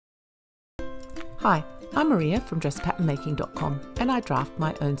Hi, I'm Maria from DressPatternMaking.com and I draft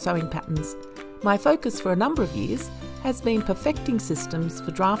my own sewing patterns. My focus for a number of years has been perfecting systems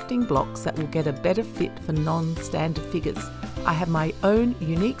for drafting blocks that will get a better fit for non-standard figures. I have my own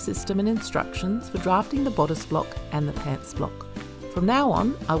unique system and instructions for drafting the bodice block and the pants block. From now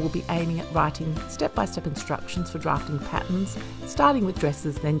on, I will be aiming at writing step-by-step instructions for drafting patterns, starting with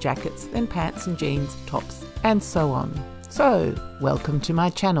dresses, then jackets, then pants and jeans, tops, and so on. So, welcome to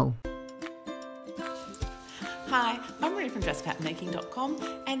my channel. Hi, I'm Maria from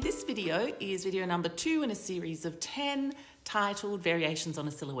DressPatternMaking.com and this video is video number 2 in a series of 10 titled Variations on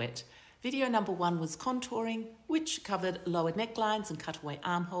a Silhouette. Video number 1 was contouring, which covered lowered necklines and cutaway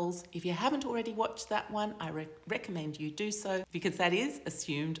armholes. If you haven't already watched that one, I recommend you do so because that is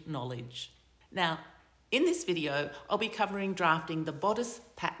assumed knowledge. Now, in this video, I'll be covering drafting the bodice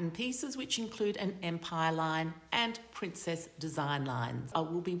pattern pieces, which include an Empire line and princess design lines. I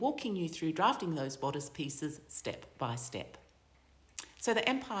will be walking you through drafting those bodice pieces step by step. So the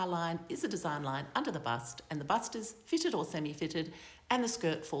Empire line is a design line under the bust, and the bust is fitted or semi-fitted, and the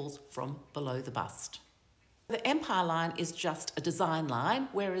skirt falls from below the bust. The Empire line is just a design line,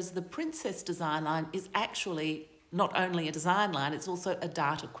 whereas the princess design line is actually not only a design line, it's also a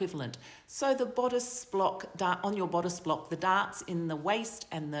dart equivalent. So the bodice block, on your bodice block, the darts in the waist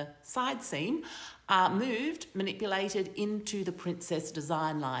and the side seam are moved, manipulated into the princess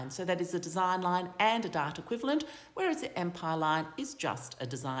design line. So that is a design line and a dart equivalent, whereas the Empire line is just a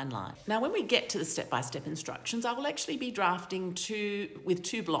design line. Now, when we get to the step-by-step instructions, I will actually be drafting with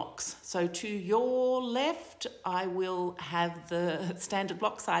two blocks. So to your left, I will have the standard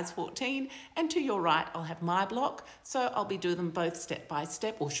block size 14, and to your right, I'll have my block. So I'll be doing them both step by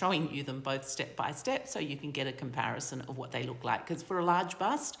step, or showing you them both step by step, so you can get a comparison of what they look like. Because for a large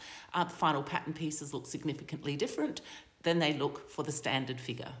bust, the final pattern pieces look significantly different than they look for the standard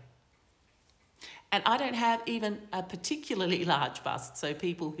figure. And I don't have even a particularly large bust, so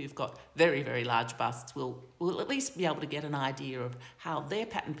people who've got very, very large busts will at least be able to get an idea of how their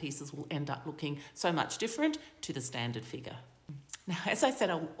pattern pieces will end up looking so much different to the standard figure. Now, as I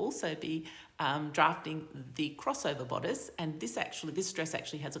said, I'll also be drafting the crossover bodice, and this dress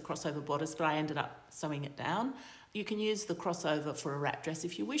actually has a crossover bodice, but I ended up sewing it down. You can use the crossover for a wrap dress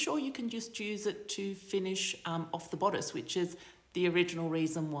if you wish, or you can just use it to finish off the bodice, which is the original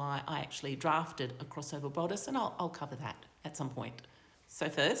reason why I actually drafted a crossover bodice, and I'll cover that at some point. So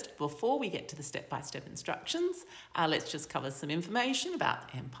first, before we get to the step-by-step instructions, let's just cover some information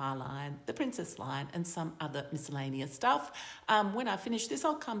about the Empire line, the princess line, and some other miscellaneous stuff. When I finish this,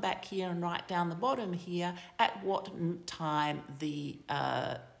 I'll come back here and write down the bottom here at what time the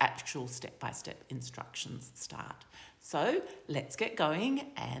actual step-by-step instructions start. So let's get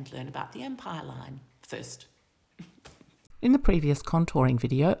going and learn about the Empire line first. In the previous contouring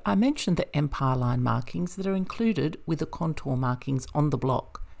video, I mentioned the Empire line markings that are included with the contour markings on the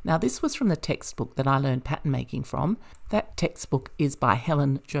block. Now, this was from the textbook that I learned pattern making from. That textbook is by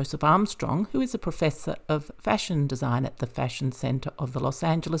Helen Joseph Armstrong, who is a professor of fashion design at the Fashion Center of the Los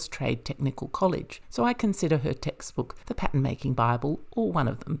Angeles Trade Technical College. So I consider her textbook the pattern making Bible, or one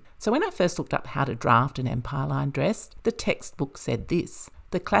of them. So when I first looked up how to draft an Empire line dress, the textbook said this: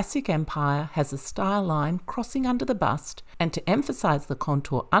 the classic Empire has a style line crossing under the bust, and to emphasize the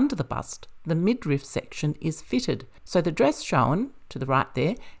contour under the bust, the midriff section is fitted. So the dress shown to the right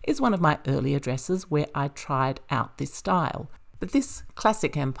there is one of my earlier dresses where I tried out this style. But this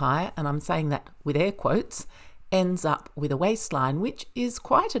classic Empire, and I'm saying that with air quotes, ends up with a waistline which is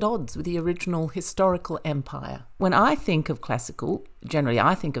quite at odds with the original historical Empire. When I think of classical, generally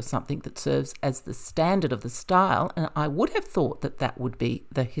I think of something that serves as the standard of the style, and I would have thought that that would be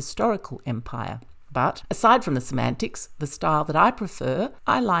the historical Empire. But aside from the semantics, the style that I prefer,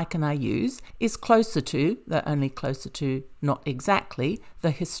 I like and I use is closer to, though only closer to, not exactly,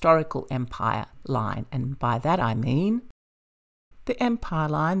 the historical Empire line. And by that I mean the Empire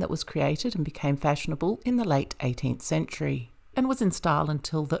line that was created and became fashionable in the late 18th century and was in style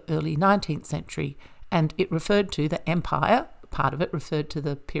until the early 19th century, and it referred to the Empire, part of it referred to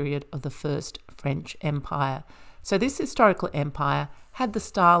the period of the First French Empire. So this historical Empire had the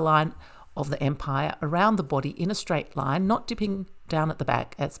style line of the Empire around the body in a straight line, not dipping down at the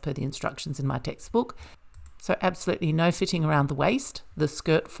back as per the instructions in my textbook. So absolutely no fitting around the waist. The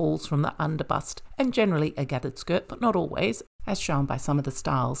skirt falls from the under bust, and generally a gathered skirt, but not always, as shown by some of the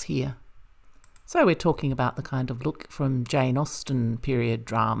styles here. So we're talking about the kind of look from Jane Austen period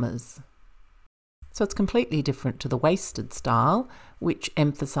dramas. So it's completely different to the waisted style, which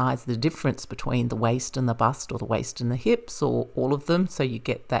emphasise the difference between the waist and the bust, or the waist and the hips, or all of them, so you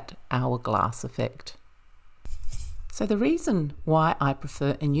get that hourglass effect. So the reason why I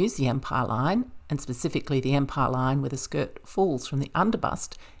prefer and use the Empire line and specifically the Empire line where the skirt falls from the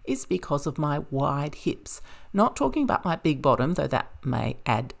underbust, is because of my wide hips. Not talking about my big bottom, though that may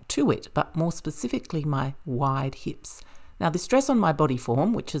add to it, but more specifically my wide hips. Now this dress on my body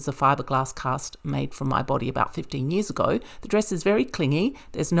form, which is a fiberglass cast made from my body about 15 years ago, the dress is very clingy,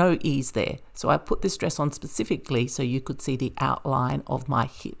 there's no ease there. So I put this dress on specifically so you could see the outline of my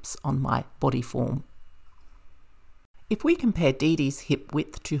hips on my body form. If we compare Dee Dee's hip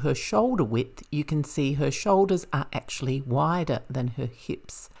width to her shoulder width, you can see her shoulders are actually wider than her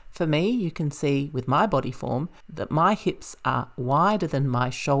hips. For me, you can see with my body form that my hips are wider than my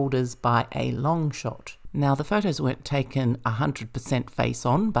shoulders by a long shot. Now the photos weren't taken 100% face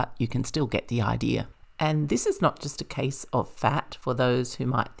on, but you can still get the idea. And this is not just a case of fat for those who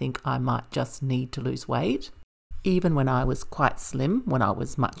might think I might just need to lose weight. Even when I was quite slim, when I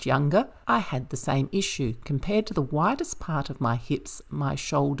was much younger, I had the same issue. Compared to the widest part of my hips, my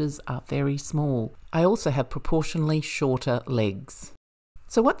shoulders are very small. I also have proportionally shorter legs.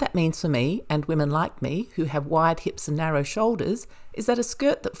 So what that means for me, and women like me who have wide hips and narrow shoulders, is that a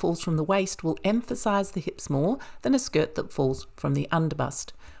skirt that falls from the waist will emphasize the hips more than a skirt that falls from the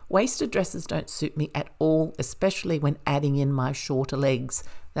underbust. Waisted dresses don't suit me at all, especially when adding in my shorter legs.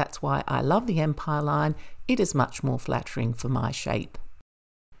 That's why I love the Empire line. It is much more flattering for my shape.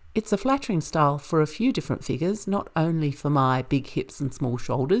 It's a flattering style for a few different figures, not only for my big hips and small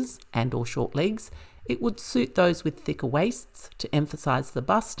shoulders and or short legs. It would suit those with thicker waists to emphasize the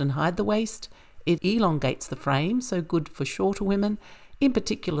bust and hide the waist. It elongates the frame, so good for shorter women. In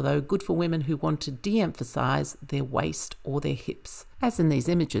particular though, good for women who want to de-emphasize their waist or their hips. As in these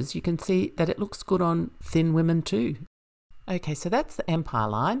images, you can see that it looks good on thin women too. Okay, so that's the Empire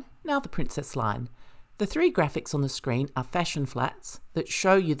line. Now the Princess line. The three graphics on the screen are fashion flats that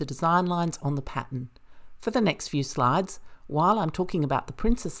show you the design lines on the pattern. For the next few slides, while I'm talking about the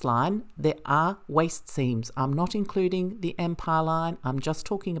Princess line, there are waist seams. I'm not including the Empire line, I'm just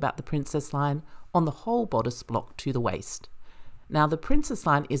talking about the Princess line on the whole bodice block to the waist. Now the Princess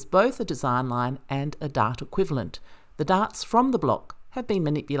line is both a design line and a dart equivalent. The darts from the block have been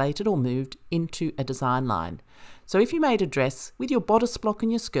manipulated or moved into a design line. So if you made a dress with your bodice block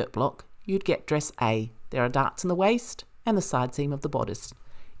and your skirt block, you'd get dress A. There are darts in the waist and the side seam of the bodice.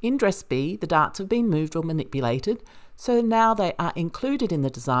 In dress B, the darts have been moved or manipulated, so now they are included in the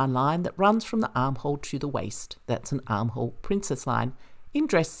design line that runs from the armhole to the waist. That's an armhole Princess line. In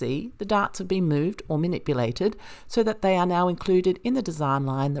dress C, the darts have been moved or manipulated so that they are now included in the design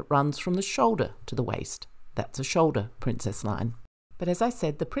line that runs from the shoulder to the waist. That's a shoulder Princess line. But as I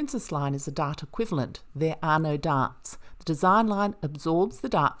said, the Princess line is a dart equivalent. There are no darts. The design line absorbs the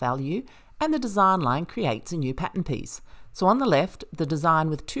dart value and the design line creates a new pattern piece. So on the left, the design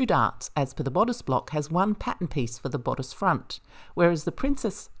with two darts as per the bodice block has one pattern piece for the bodice front, whereas the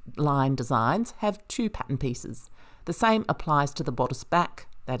Princess line designs have two pattern pieces. The same applies to the bodice back,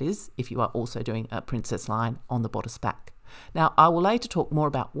 that is, if you are also doing a Princess line on the bodice back. Now, I will later talk more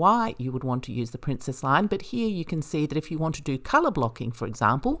about why you would want to use the Princess line, but here you can see that if you want to do colour blocking, for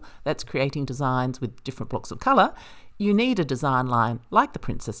example, that's creating designs with different blocks of colour, you need a design line like the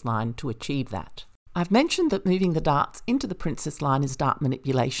Princess line to achieve that. I've mentioned that moving the darts into the Princess line is dart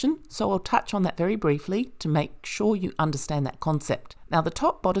manipulation, so I'll touch on that very briefly to make sure you understand that concept. Now the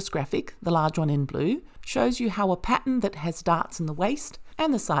top bodice graphic, the large one in blue, shows you how a pattern that has darts in the waist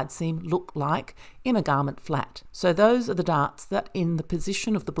and the side seam look like in a garment flat. So those are the darts that in the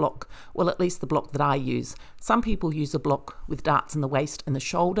position of the block, well at least the block that I use. Some people use a block with darts in the waist and the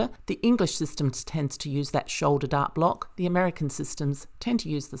shoulder. The English system tends to use that shoulder dart block. The American systems tend to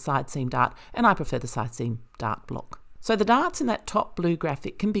use the side seam dart, and I prefer the side seam dart block. So the darts in that top blue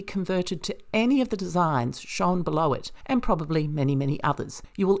graphic can be converted to any of the designs shown below it, and probably many, many others.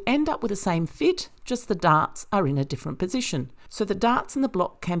 You will end up with the same fit, just the darts are in a different position. So the darts in the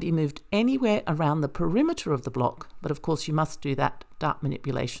block can be moved anywhere around the perimeter of the block, but of course you must do that dart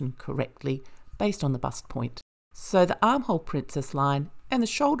manipulation correctly based on the bust point. So the armhole Princess line and the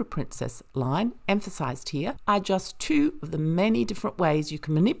shoulder Princess line, emphasized here, are just two of the many different ways you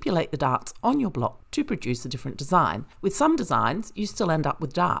can manipulate the darts on your block to produce a different design. With some designs, you still end up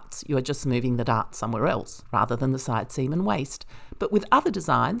with darts. You are just moving the dart somewhere else, rather than the side seam and waist. But with other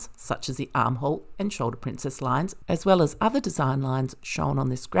designs, such as the armhole and shoulder Princess lines, as well as other design lines shown on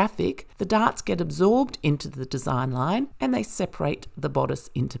this graphic, the darts get absorbed into the design line and they separate the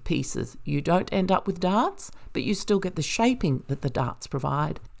bodice into pieces. You don't end up with darts, but you still get the shaping that the darts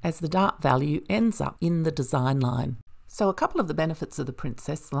provide, as the dart value ends up in the design line. So a couple of the benefits of the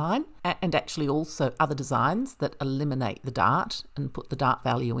Princess line, and actually also other designs that eliminate the dart and put the dart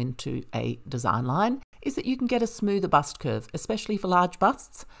value into a design line, is that you can get a smoother bust curve, especially for large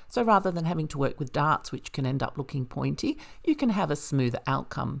busts. So rather than having to work with darts, which can end up looking pointy, you can have a smoother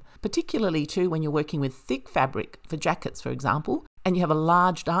outcome. Particularly too when you're working with thick fabric for jackets, for example, and you have a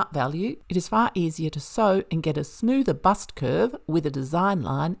large dart value, it is far easier to sew and get a smoother bust curve with a design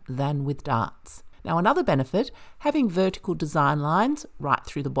line than with darts. Now another benefit, having vertical design lines right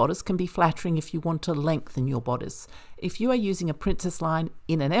through the bodice can be flattering if you want to lengthen your bodice. If you are using a princess line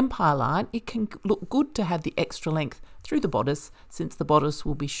in an empire line, it can look good to have the extra length through the bodice since the bodice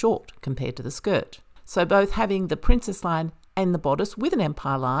will be short compared to the skirt. So both having the princess line and the bodice with an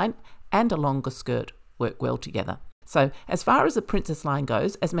empire line and a longer skirt work well together. So as far as the princess line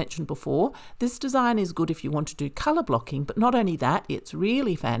goes, as mentioned before, this design is good if you want to do colour blocking, but not only that, it's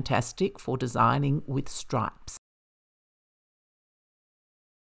really fantastic for designing with stripes.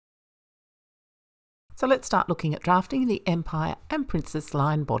 So let's start looking at drafting the Empire and Princess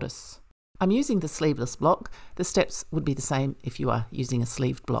line bodice. I'm using the sleeveless block. The steps would be the same if you are using a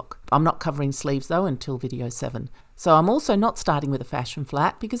sleeved block. I'm not covering sleeves though until video 7. So I'm also not starting with a fashion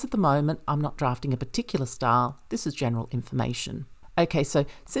flat because at the moment I'm not drafting a particular style. This is general information. Okay, so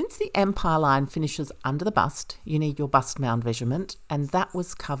since the Empire line finishes under the bust, you need your bust mound measurement, and that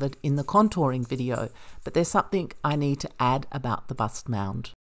was covered in the contouring video, but there's something I need to add about the bust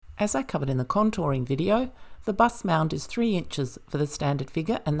mound. As I covered in the contouring video, the bust mound is 3 inches for the standard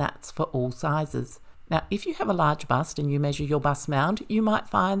figure, and that's for all sizes. Now, if you have a large bust and you measure your bust mound, you might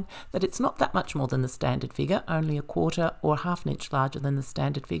find that it's not that much more than the standard figure, only a quarter or half an inch larger than the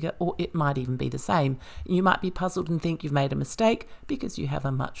standard figure, or it might even be the same. You might be puzzled and think you've made a mistake because you have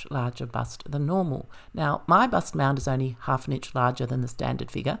a much larger bust than normal. Now, my bust mound is only half an inch larger than the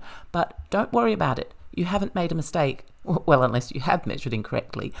standard figure, but don't worry about it. You haven't made a mistake. Well, unless you have measured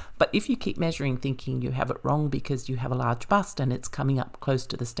incorrectly. But if you keep measuring thinking you have it wrong because you have a large bust and it's coming up close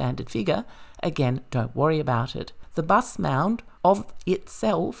to the standard figure, again, don't worry about it. The bust mound of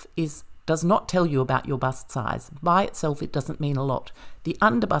itself does not tell you about your bust size. By itself, it doesn't mean a lot. The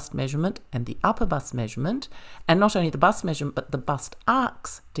under bust measurement and the upper bust measurement, and not only the bust measurement, but the bust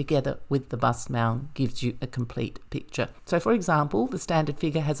arcs together with the bust mound gives you a complete picture. So for example, the standard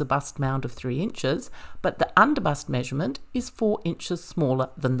figure has a bust mound of 3 inches, but the under bust measurement is 4 inches smaller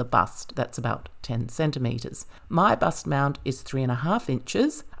than the bust. That's about 10 centimeters. My bust mound is 3.5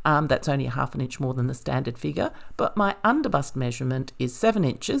 inches. That's only half an inch more than the standard figure, but my under bust measurement is 7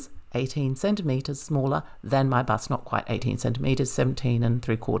 inches, 18 centimeters smaller than my bust, not quite 18 centimeters,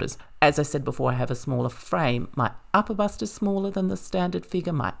 17.75. As I said before, I have a smaller frame. My upper bust is smaller than the standard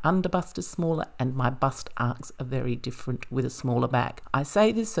figure, my under bust is smaller, and my bust arcs are very different with a smaller back. I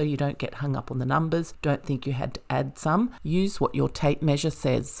say this so you don't get hung up on the numbers. Don't think you had to add some. Use what your tape measure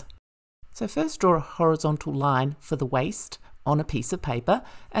says. So first draw a horizontal line for the waist on a piece of paper,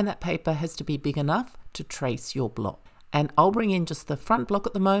 and that paper has to be big enough to trace your block. And I'll bring in just the front block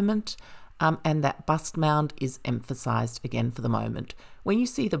at the moment, and that bust mound is emphasized again for the moment. When you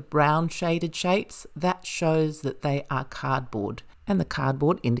see the brown shaded shapes, that shows that they are cardboard, and the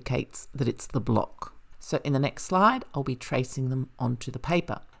cardboard indicates that it's the block. So in the next slide, I'll be tracing them onto the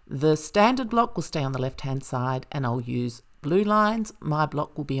paper. The standard block will stay on the left-hand side, and I'll use blue lines. My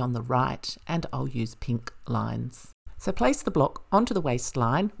block will be on the right, and I'll use pink lines. So place the block onto the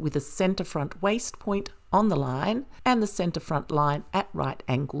waistline with the centre front waist point on the line and the centre front line at right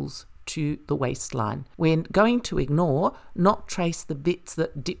angles to the waistline. We're going to ignore, not trace the bits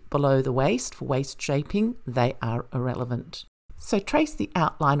that dip below the waist for waist shaping. They are irrelevant. So trace the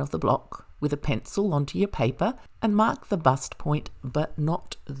outline of the block with a pencil onto your paper and mark the bust point, but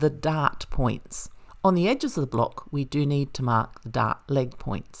not the dart points. On the edges of the block, we do need to mark the dart leg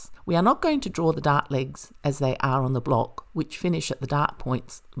points. We are not going to draw the dart legs as they are on the block, which finish at the dart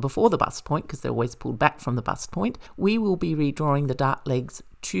points before the bust point, because they're always pulled back from the bust point. We will be redrawing the dart legs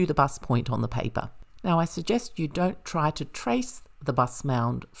to the bust point on the paper. Now, I suggest you don't try to trace the bust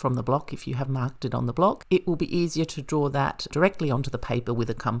mound from the block if you have marked it on the block. It will be easier to draw that directly onto the paper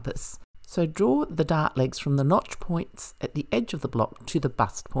with a compass. So draw the dart legs from the notch points at the edge of the block to the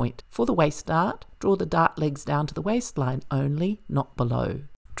bust point. For the waist dart, draw the dart legs down to the waistline only, not below.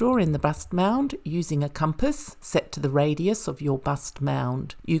 Draw in the bust mound using a compass set to the radius of your bust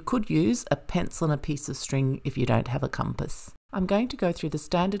mound. You could use a pencil and a piece of string if you don't have a compass. I'm going to go through the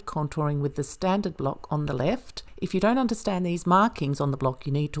standard contouring with the standard block on the left. If you don't understand these markings on the block,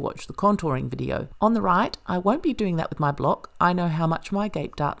 you need to watch the contouring video. On the right, I won't be doing that with my block. I know how much my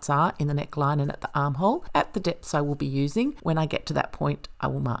gape darts are in the neckline and at the armhole, at the depths I will be using. When I get to that point, I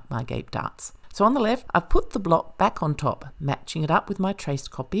will mark my gape darts. So on the left, I've put the block back on top, matching it up with my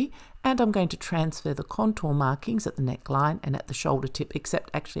traced copy, and I'm going to transfer the contour markings at the neckline and at the shoulder tip,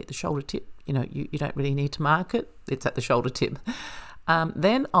 except actually at the shoulder tip, you don't really need to mark it, it's at the shoulder tip.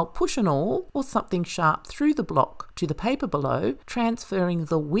 Then I'll push an awl or something sharp through the block to the paper below, transferring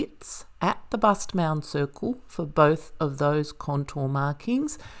the widths at the bust mound circle for both of those contour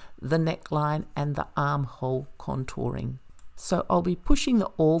markings, the neckline and the armhole contouring. So I'll be pushing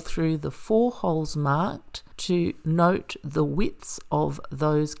the awl through the 4 holes marked to note the widths of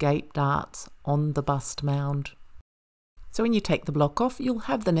those gape darts on the bust mound. So when you take the block off, you'll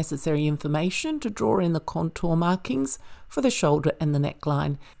have the necessary information to draw in the contour markings for the shoulder and the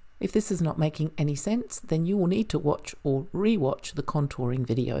neckline. If this is not making any sense, then you will need to watch or re-watch the contouring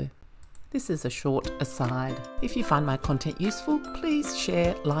video. This is a short aside. If you find my content useful, please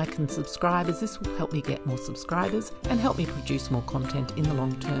share, like and subscribe, as this will help me get more subscribers and help me produce more content in the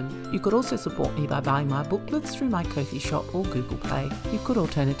long term. You could also support me by buying my booklets through my Ko-fi shop or Google Play. You could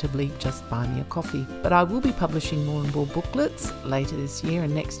alternatively just buy me a coffee. But I will be publishing more and more booklets later this year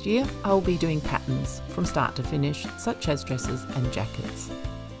and next year. I will be doing patterns from start to finish, such as dresses and jackets.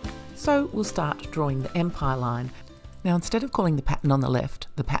 So we'll start drawing the Empire line. Now, instead of calling the pattern on the left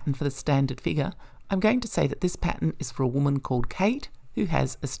the pattern for the standard figure, I'm going to say that this pattern is for a woman called Kate who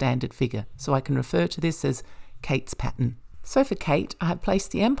has a standard figure. So I can refer to this as Kate's pattern. So for Kate, I have placed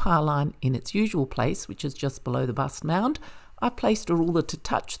the Empire line in its usual place, which is just below the bust mound. I've placed a ruler to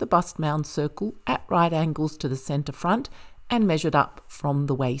touch the bust mound circle at right angles to the centre front and measured up from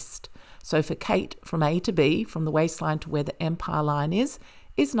the waist. So for Kate, from A to B, from the waistline to where the Empire line is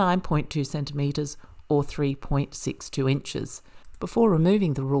 9.2 centimetres or 3.62 inches. Before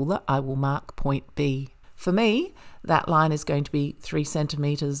removing the ruler, I will mark point B. For me, that line is going to be 3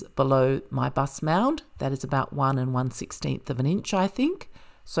 centimetres below my bust mound. That is about 1 1/16 of an inch, I think.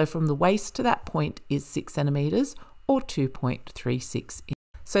 So from the waist to that point is 6 centimetres or 2.36 inches.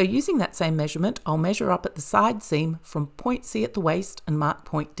 So using that same measurement, I'll measure up at the side seam from point C at the waist and mark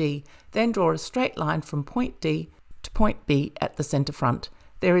point D. Then draw a straight line from point D to point B at the centre front.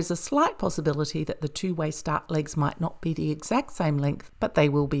 There is a slight possibility that the 2 waist dart legs might not be the exact same length, but they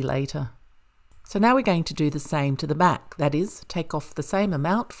will be later. So now we're going to do the same to the back, that is, take off the same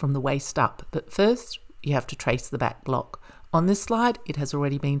amount from the waist up, but first you have to trace the back block. On this slide, it has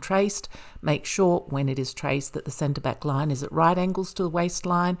already been traced. Make sure when it is traced that the centre back line is at right angles to the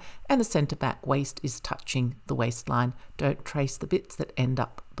waistline and the centre back waist is touching the waistline. Don't trace the bits that end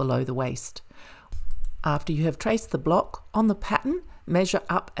up below the waist. After you have traced the block on the pattern, measure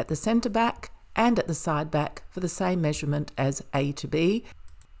up at the centre back and at the side back for the same measurement as A to B.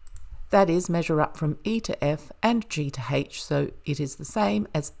 That is, measure up from E to F and G to H, so it is the same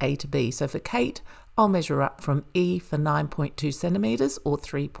as A to B. So for Kate, I'll measure up from E for 9.2 centimetres or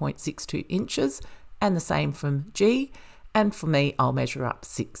 3.62 inches, and the same from G, and for me, I'll measure up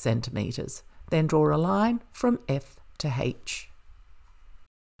 6 centimetres. Then draw a line from F to H.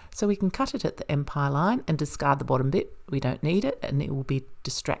 So we can cut it at the Empire line and discard the bottom bit. We don't need it and it will be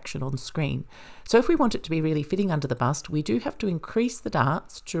distraction on screen. So if we want it to be really fitting under the bust, we do have to increase the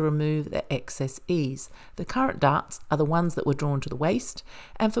darts to remove the excess ease. The current darts are the ones that were drawn to the waist,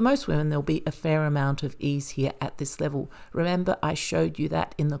 and for most women there'll be a fair amount of ease here at this level. Remember, I showed you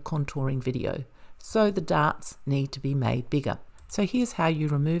that in the contouring video. So the darts need to be made bigger. So here's how you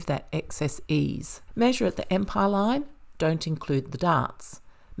remove that excess ease. Measure at the Empire line, don't include the darts.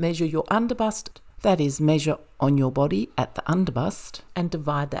 Measure your underbust, that is, measure on your body at the underbust, and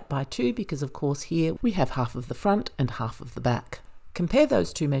divide that by 2 because of course here we have half of the front and half of the back. Compare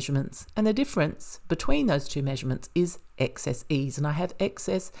those 2 measurements, and the difference between those 2 measurements is excess ease, and I have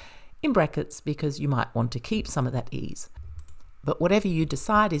excess in brackets because you might want to keep some of that ease. But whatever you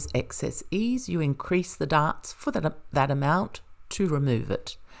decide is excess ease, you increase the darts for that amount to remove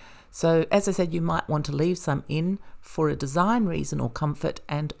it. So as I said, you might want to leave some in for a design reason or comfort,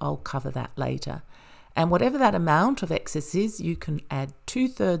 and I'll cover that later. And whatever that amount of excess is, you can add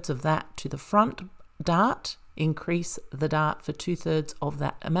 2/3 of that to the front dart, increase the dart for 2/3 of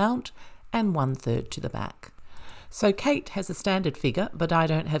that amount, and 1/3 to the back. So Kate has a standard figure, but I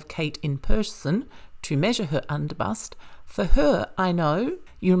don't have Kate in person to measure her underbust. For her, I know,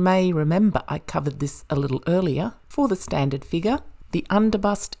 you may remember I covered this a little earlier, for the standard figure, the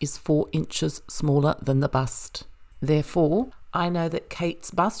underbust is 4 inches smaller than the bust. Therefore, I know that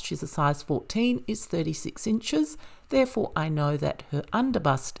Kate's bust, she's a size 14, is 36 inches. Therefore, I know that her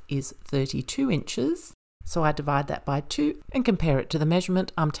underbust is 32 inches. So I divide that by 2 and compare it to the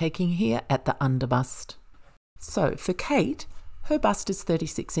measurement I'm taking here at the underbust. So for Kate, her bust is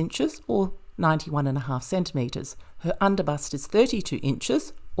 36 inches or 91.5 centimetres. Her underbust is 32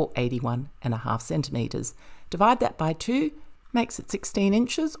 inches or 81.5 centimetres. Divide that by 2, makes it 16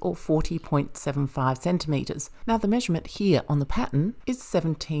 inches or 40.75 centimetres. Now the measurement here on the pattern is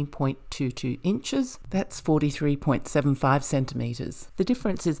 17.22 inches. That's 43.75 centimetres. The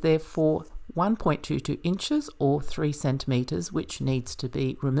difference is therefore 1.22 inches or 3 centimetres, which needs to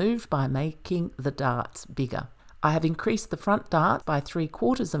be removed by making the darts bigger. I have increased the front dart by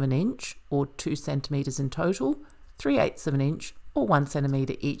 3/4 of an inch or 2 centimetres in total, 3/8 of an inch or 1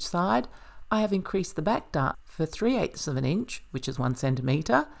 centimetre each side. I have increased the back dart for 3/8 of an inch, which is 1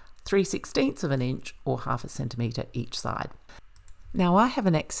 centimetre, 3/16 of an inch or 1/2 centimetre each side. Now I have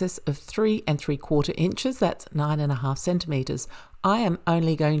an excess of 3 3/4 inches, that's 9.5 centimetres. I am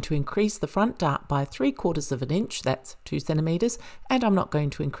only going to increase the front dart by 3/4 of an inch, that's 2 centimetres, and I'm not going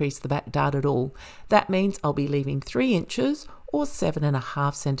to increase the back dart at all. That means I'll be leaving 3 inches or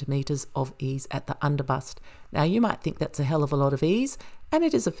 7.5 centimetres of ease at the underbust. Now you might think that's a hell of a lot of ease, and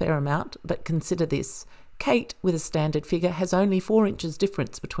it is a fair amount, but consider this. Kate, with a standard figure, has only 4 inches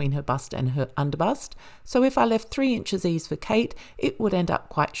difference between her bust and her underbust, so if I left 3 inches ease for Kate, it would end up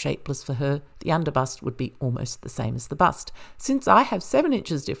quite shapeless for her. The underbust would be almost the same as the bust. Since I have 7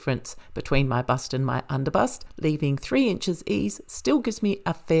 inches difference between my bust and my underbust, leaving 3 inches ease still gives me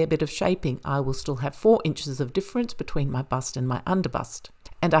a fair bit of shaping. I will still have 4 inches of difference between my bust and my underbust.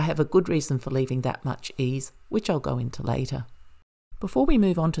 And I have a good reason for leaving that much ease, which I'll go into later. Before we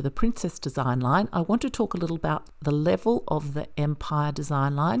move on to the Princess design line, I want to talk a little about the level of the Empire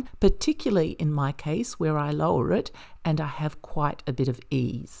design line, particularly in my case where I lower it and I have quite a bit of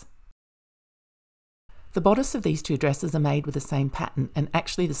ease. The bodice of these two dresses are made with the same pattern, and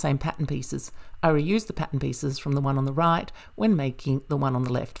actually the same pattern pieces. I reused the pattern pieces from the one on the right when making the one on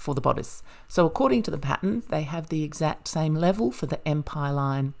the left for the bodice. So according to the pattern, they have the exact same level for the Empire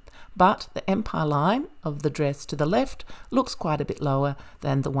line. But the Empire line of the dress to the left looks quite a bit lower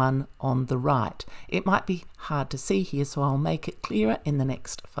than the one on the right. It might be hard to see here, so I'll make it clearer in the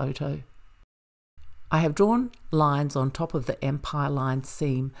next photo. I have drawn lines on top of the Empire line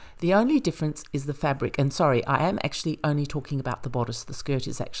seam. The only difference is the fabric, and sorry, I am actually only talking about the bodice. The skirt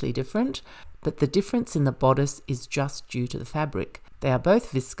is actually different, but the difference in the bodice is just due to the fabric. They are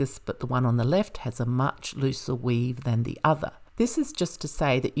both viscose, but the one on the left has a much looser weave than the other. This is just to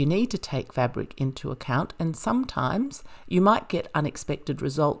say that you need to take fabric into account, and sometimes you might get unexpected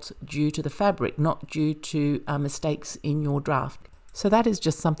results due to the fabric, not due to mistakes in your draft. So that is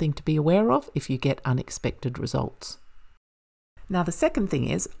just something to be aware of if you get unexpected results. Now the second thing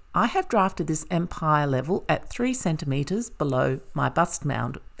is, I have drafted this Empire level at 3 centimetres below my bust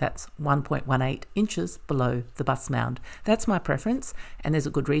mound. That's 1.18 inches below the bust mound. That's my preference, and there's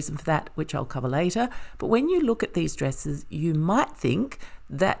a good reason for that, which I'll cover later. But when you look at these dresses, you might think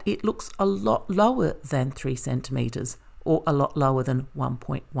that it looks a lot lower than 3 centimetres or a lot lower than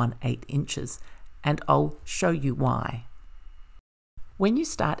 1.18 inches, and I'll show you why. When you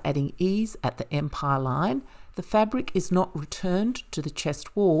start adding ease at the Empire line, the fabric is not returned to the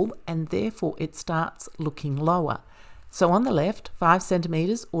chest wall, and therefore it starts looking lower. So on the left, 5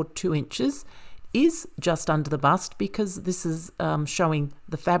 centimetres or 2 inches is just under the bust, because this is showing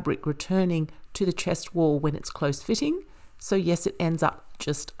the fabric returning to the chest wall when it's close fitting. So yes, it ends up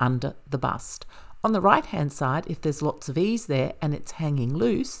just under the bust. On the right hand side, if there's lots of ease there and it's hanging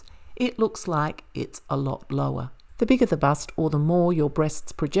loose, it looks like it's a lot lower. The bigger the bust or the more your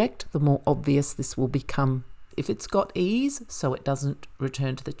breasts project, the more obvious this will become. If it's got ease, so it doesn't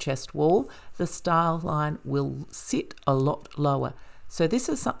return to the chest wall, the style line will sit a lot lower. So this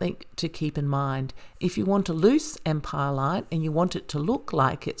is something to keep in mind. If you want a loose Empire line and you want it to look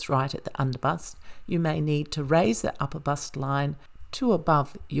like it's right at the underbust, you may need to raise the upper bust line to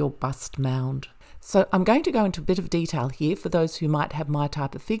above your bust mound. So I'm going to go into a bit of detail here for those who might have my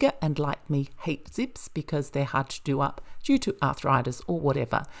type of figure and, like me, hate zips because they're hard to do up due to arthritis or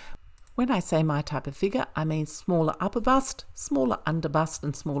whatever. When I say my type of figure, I mean smaller upper bust, smaller under bust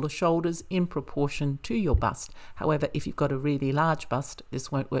and smaller shoulders in proportion to your bust. However, if you've got a really large bust,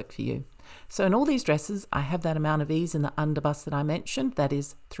 this won't work for you. So in all these dresses, I have that amount of ease in the under bust that I mentioned, that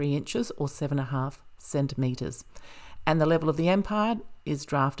is 3 inches or 7.5 centimetres. And the level of the Empire is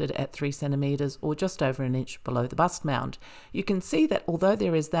drafted at 3 centimetres or just over an inch below the bust mound. You can see that although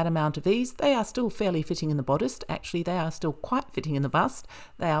there is that amount of ease, they are still fairly fitting in the bodice. Actually, they are still quite fitting in the bust.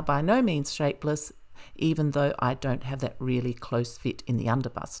 They are by no means shapeless, even though I don't have that really close fit in the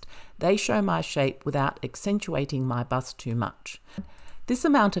underbust. They show my shape without accentuating my bust too much. This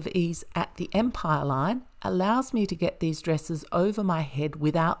amount of ease at the Empire line allows me to get these dresses over my head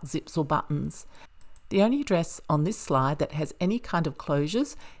without zips or buttons. The only dress on this slide that has any kind of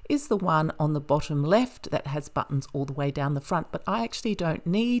closures is the one on the bottom left that has buttons all the way down the front, but I actually don't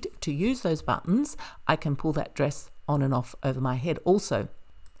need to use those buttons. I can pull that dress on and off over my head also.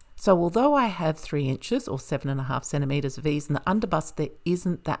 So although I have 3 inches or 7.5 centimeters of ease in the underbust, there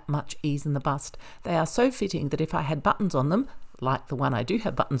isn't that much ease in the bust. They are so fitting that if I had buttons on them, like the one I do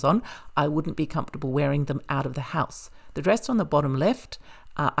have buttons on, I wouldn't be comfortable wearing them out of the house. The dress on the bottom left,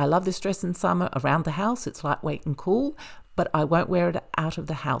 I love this dress in summer around the house. It's lightweight and cool, but I won't wear it out of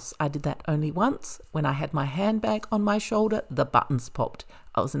the house. I did that only once. When I had my handbag on my shoulder, the buttons popped.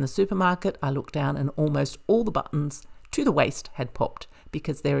 I was in the supermarket, I looked down and almost all the buttons to the waist had popped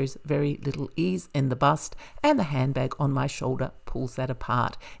because there is very little ease in the bust, and the handbag on my shoulder pulls that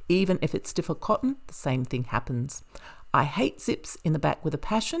apart. Even if it's stiffer cotton, the same thing happens. I hate zips in the back with a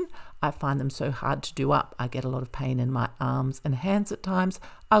passion. I find them so hard to do up. I get a lot of pain in my arms and hands at times.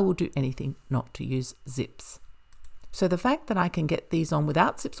 I will do anything not to use zips. So the fact that I can get these on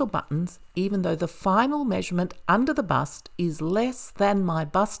without zips or buttons, even though the final measurement under the bust is less than my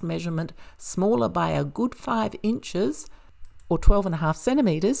bust measurement, smaller by a good 5 inches or 12.5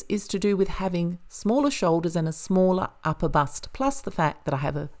 centimeters, is to do with having smaller shoulders and a smaller upper bust, plus the fact that I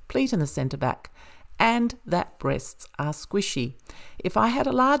have a pleat in the center back and that breasts are squishy. If I had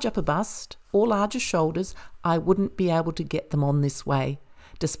a large upper bust or larger shoulders, I wouldn't be able to get them on this way,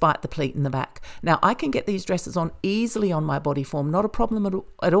 despite the pleat in the back. Now, I can get these dresses on easily on my body form, not a problem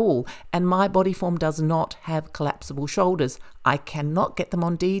at all, and my body form does not have collapsible shoulders. I cannot get them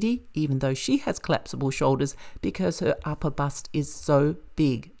on Dee Dee, even though she has collapsible shoulders, because her upper bust is so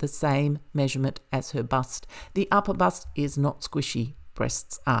big, the same measurement as her bust. The upper bust is not squishy,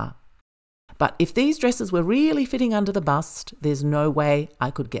 breasts are. But if these dresses were really fitting under the bust, there's no way I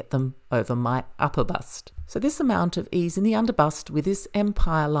could get them over my upper bust. So this amount of ease in the underbust with this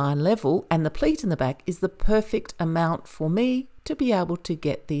Empire line level and the pleat in the back is the perfect amount for me to be able to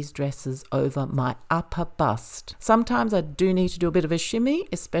get these dresses over my upper bust. Sometimes I do need to do a bit of a shimmy,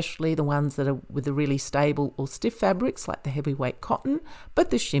 especially the ones that are with the really stable or stiff fabrics like the heavyweight cotton, but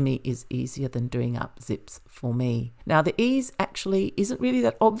the shimmy is easier than doing up zips for me. Now the ease actually isn't really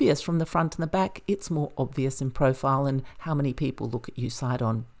that obvious from the front and the back. It's more obvious in profile and how many people look at you side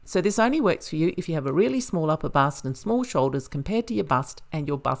on. So this only works for you if you have a really small upper bust and small shoulders compared to your bust, and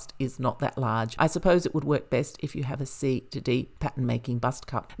your bust is not that large. I suppose it would work best if you have a C to D pattern making bust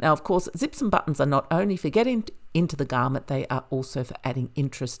cup. Now, of course, zips and buttons are not only for getting into the garment, they are also for adding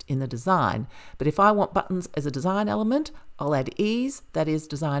interest in the design. But if I want buttons as a design element, I'll add ease, that is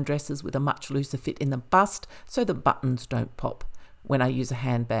design dresses with a much looser fit in the bust so the buttons don't pop when I use a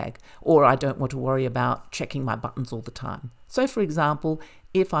handbag, or I don't want to worry about checking my buttons all the time. So for example,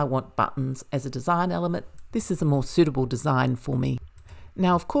 if I want buttons as a design element, this is a more suitable design for me.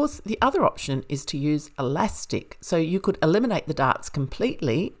 Now, of course, the other option is to use elastic. So you could eliminate the darts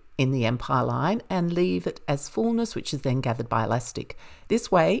completely in the Empire line and leave it as fullness, which is then gathered by elastic. This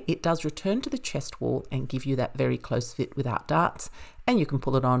way, it does return to the chest wall and give you that very close fit without darts, and you can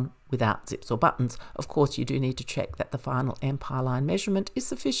pull it on without zips or buttons. Of course, you do need to check that the final Empire line measurement is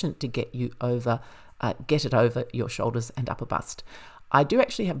sufficient to get it over your shoulders and upper bust. I do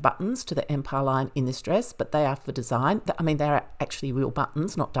actually have buttons to the Empire line in this dress, but they are for design. I mean, they are actually real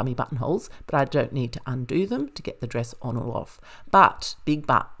buttons, not dummy buttonholes, but I don't need to undo them to get the dress on or off. But, big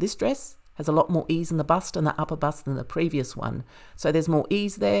but, this dress has a lot more ease in the bust and the upper bust than the previous one. So there's more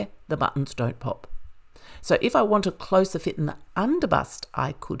ease there, the buttons don't pop. So if I want a closer fit in the underbust,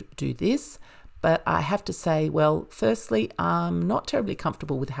 I could do this. But I have to say, well, firstly, I'm not terribly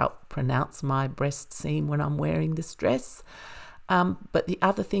comfortable with how pronounced my breasts seem when I'm wearing this dress. But the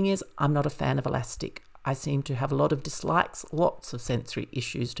other thing is, I'm not a fan of elastic. I seem to have a lot of dislikes, lots of sensory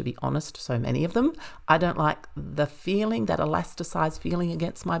issues, to be honest, so many of them. I don't like the feeling, that elasticized feeling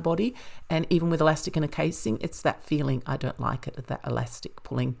against my body. And even with elastic in a casing, it's that feeling. I don't like it, that elastic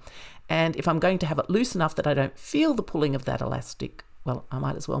pulling. And if I'm going to have it loose enough that I don't feel the pulling of that elastic, well, I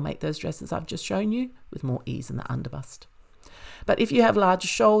might as well make those dresses I've just shown you with more ease in the underbust. But if you have larger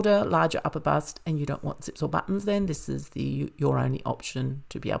shoulder, larger upper bust, and you don't want zips or buttons, then this is your only option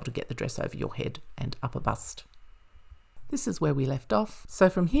to be able to get the dress over your head and upper bust. This is where we left off. So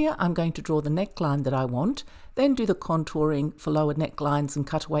from here, I'm going to draw the neckline that I want, then do the contouring for lower necklines and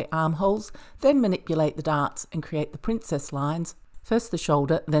cutaway armholes, then manipulate the darts and create the princess lines. First the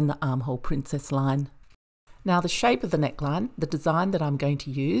shoulder, then the armhole princess line. Now the shape of the neckline, the design that I'm going to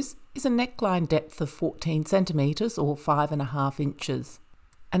use, is a neckline depth of 14 centimeters or 5.5 inches.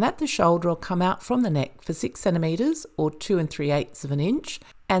 And at the shoulder I'll come out from the neck for 6 centimeters or 2 3/8 of an inch,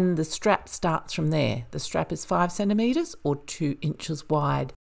 and the strap starts from there. The strap is 5 centimeters or 2 inches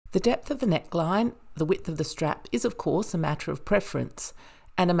wide. The depth of the neckline the width of the strap is of course a matter of preference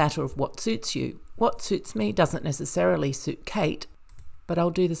and a matter of what suits you. What suits me doesn't necessarily suit Kate, but I'll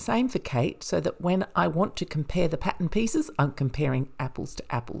do the same for Kate so that when I want to compare the pattern pieces, I'm comparing apples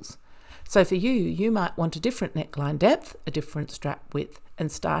to apples. So for you, you might want a different neckline depth, a different strap width,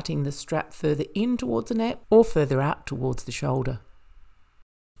 and starting the strap further in towards the neck or further out towards the shoulder.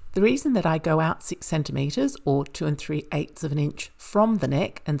 The reason that I go out 6 centimeters or 2 3/8 of an inch from the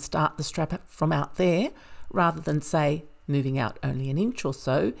neck and start the strap from out there, rather than say moving out only an inch or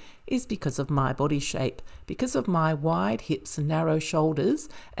so, is because of my body shape. Because of my wide hips and narrow shoulders,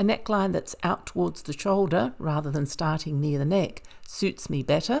 a neckline that's out towards the shoulder rather than starting near the neck suits me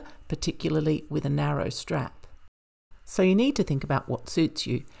better, particularly with a narrow strap. So you need to think about what suits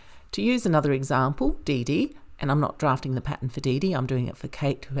you. To use another example, Dee Dee, and I'm not drafting the pattern for Dee Dee, I'm doing it for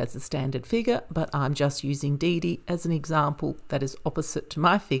Kate who has the standard figure, but I'm just using Dee Dee as an example that is opposite to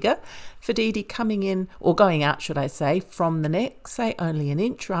my figure. For Dee Dee coming in, or going out should I say, from the neck, say only an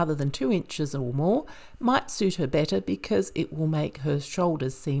inch rather than 2 inches or more, might suit her better because it will make her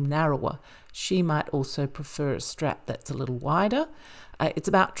shoulders seem narrower. She might also prefer a strap that's a little wider. It's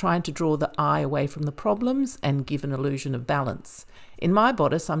about trying to draw the eye away from the problems and give an illusion of balance. In my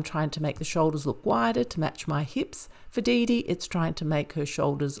bodice, I'm trying to make the shoulders look wider to match my hips. For Dee Dee, it's trying to make her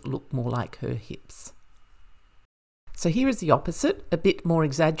shoulders look more like her hips. So here is the opposite, a bit more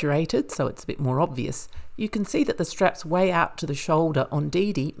exaggerated, so it's a bit more obvious. You can see that the straps way out to the shoulder on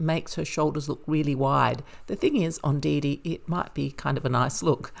Dee Dee makes her shoulders look really wide. The thing is, on Dee Dee, it might be kind of a nice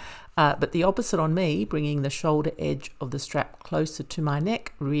look. But the opposite on me, bringing the shoulder edge of the strap closer to my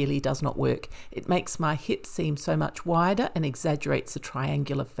neck, really does not work. It makes my hips seem so much wider and exaggerates the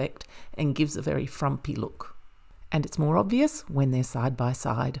triangular effect and gives a very frumpy look. And it's more obvious when they're side by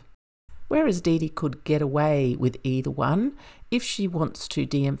side. Whereas Dee Dee could get away with either one, if she wants to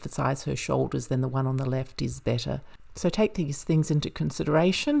de-emphasize her shoulders, then the one on the left is better. So take these things into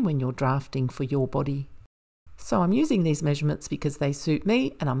consideration when you're drafting for your body. So I'm using these measurements because they suit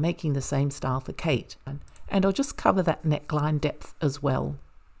me, and I'm making the same style for Kate. And I'll just cover that neckline depth as well.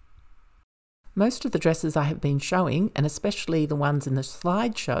 Most of the dresses I have been showing, and especially the ones in the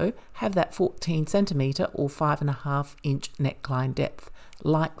slideshow, have that 14 centimeter or 5.5 inch neckline depth,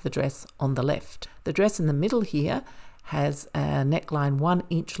 like the dress on the left. The dress in the middle here has a neckline 1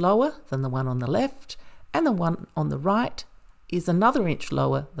 inch lower than the one on the left, and the one on the right is another inch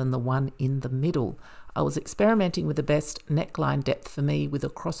lower than the one in the middle. I was experimenting with the best neckline depth for me with a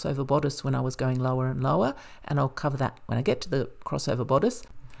crossover bodice when I was going lower and lower, and I'll cover that when I get to the crossover bodice.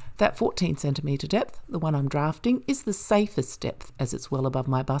 That 14 centimeter depth, the one I'm drafting, is the safest depth as it's well above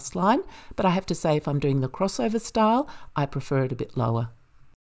my bust line, but I have to say if I'm doing the crossover style, I prefer it a bit lower.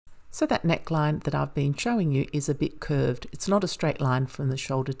 So that neckline that I've been showing you is a bit curved. It's not a straight line from the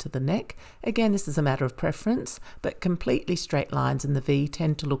shoulder to the neck. Again, this is a matter of preference, but completely straight lines in the V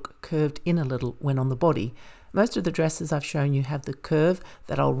tend to look curved in a little when on the body. Most of the dresses I've shown you have the curve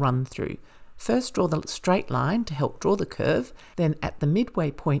that I'll run through. First, draw the straight line to help draw the curve. Then at the midway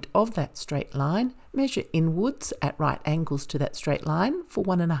point of that straight line, measure inwards at right angles to that straight line for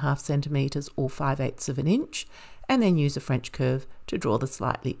 1.5 centimeters or 5/8 of an inch. And then use a French curve to draw the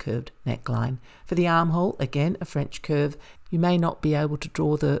slightly curved neckline. For the armhole, again, a French curve. You may not be able to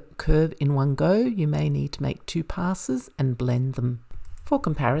draw the curve in one go. You may need to make 2 passes and blend them. For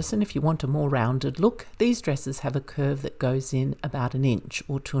comparison, if you want a more rounded look, these dresses have a curve that goes in about 1 inch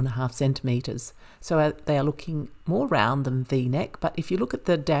or 2.5 centimeters. So they are looking more round than V-neck, but if you look at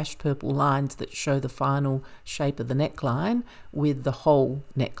the dashed purple lines that show the final shape of the neckline with the whole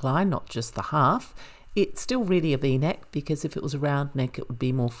neckline, not just the half, it's still really a V-neck because if it was a round neck, it would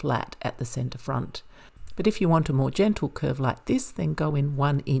be more flat at the center front. But if you want a more gentle curve like this, then go in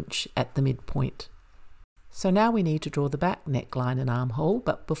 1 inch at the midpoint. So now we need to draw the back neckline and armhole,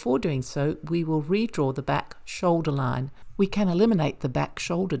 but before doing so, we will redraw the back shoulder line. We can eliminate the back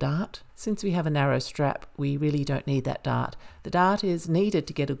shoulder dart. Since we have a narrow strap, we really don't need that dart. The dart is needed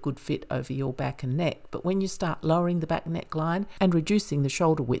to get a good fit over your back and neck, but when you start lowering the back neckline and reducing the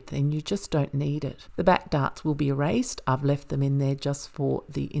shoulder width, then you just don't need it. The back darts will be erased. I've left them in there just for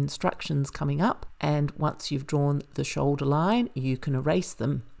the instructions coming up, and once you've drawn the shoulder line, you can erase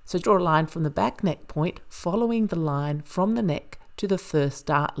them. So draw a line from the back neck point, following the line from the neck to the first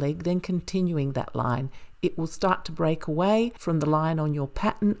dart leg, then continuing that line. It will start to break away from the line on your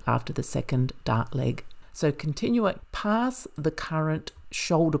pattern after the second dart leg. So continue it past the current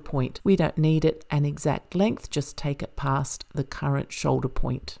shoulder point. We don't need it an exact length, just take it past the current shoulder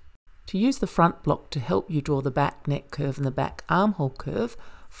point. To use the front block to help you draw the back neck curve and the back armhole curve,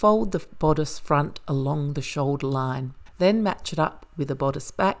 fold the bodice front along the shoulder line. Then match it up with the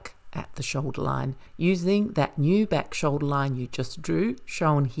bodice back at the shoulder line, using that new back shoulder line you just drew,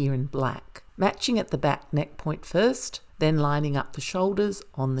 shown here in black. Matching at the back neck point first, then lining up the shoulders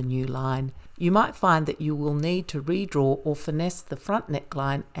on the new line. You might find that you will need to redraw or finesse the front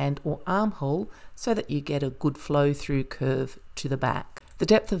neckline and or armhole so that you get a good flow through curve to the back. The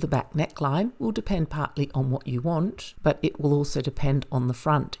depth of the back neckline will depend partly on what you want, but it will also depend on the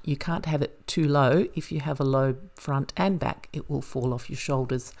front. You can't have it too low. If you have a low front and back, it will fall off your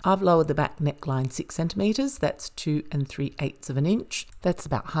shoulders. I've lowered the back neckline 6 centimeters. That's 2 3/8 of an inch. That's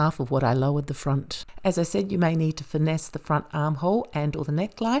about half of what I lowered the front. As I said, you may need to finesse the front armhole and or the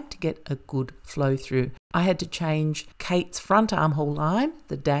neckline to get a good flow through. I had to change Kate's front armhole line.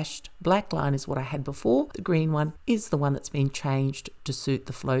 The dashed black line is what I had before. The green one is the one that's been changed to suit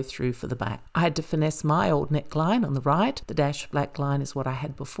the flow through for the back. I had to finesse my old neckline on the right. The dashed black line is what I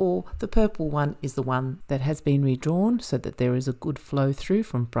had before. The purple one is the one that has been redrawn so that there is a good flow through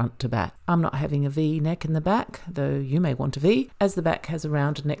from front to back. I'm not having a V neck in the back, though you may want a V. As the back has a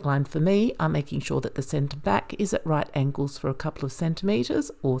rounded neckline for me, I'm making sure that the centre back is at right angles for a couple of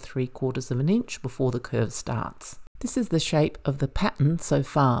centimetres or 3/4 of an inch before the curve starts. This is the shape of the pattern so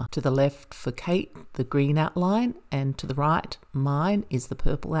far. To the left for Kate, the green outline, and to the right, mine is the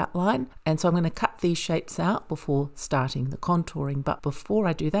purple outline. And so I'm going to cut these shapes out before starting the contouring. But before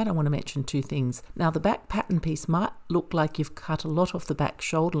I do that, I want to mention 2 things. Now, the back pattern piece might look like you've cut a lot off the back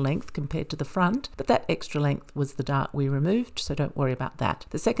shoulder length compared to the front, but that extra length was the dart we removed, so don't worry about that.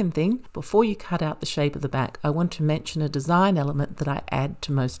 The second thing, before you cut out the shape of the back, I want to mention a design element that I add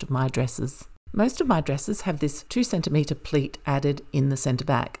to most of my dresses. Most of my dresses have this 2 centimeter pleat added in the centre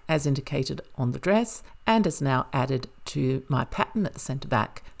back, as indicated on the dress, and is now added to my pattern at the centre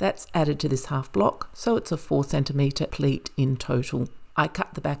back. That's added to this half block, so it's a 4 centimeter pleat in total. I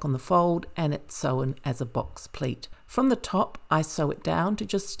cut the back on the fold and it's sewn as a box pleat. From the top, I sew it down to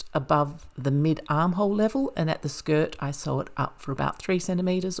just above the mid armhole level, and at the skirt, I sew it up for about 3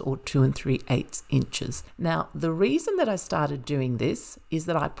 centimeters or 2 3/8 inches. Now, the reason that I started doing this is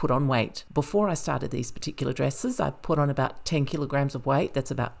that I put on weight. Before I started these particular dresses, I put on about 10 kilograms of weight.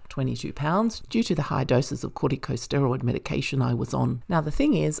 That's about 22 pounds due to the high doses of corticosteroid medication I was on. Now, the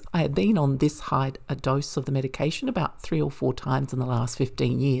thing is, I had been on this high a dose of the medication about 3 or 4 times in the last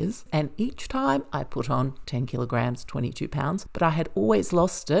 15 years, and each time I put on 10 kilograms, 22 pounds, but I had always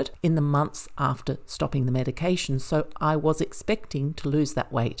lost it in the months after stopping the medication, so I was expecting to lose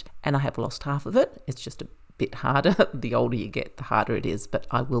that weight, and I have lost half of it. It's just a bit harder. The older you get, the harder it is, but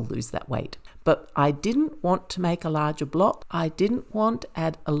I will lose that weight. But I didn't want to make a larger block. I didn't want to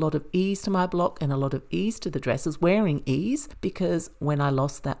add a lot of ease to my block and a lot of ease to the dresses, wearing ease, because when I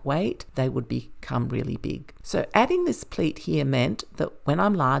lost that weight, they would become really big. So adding this pleat here meant that when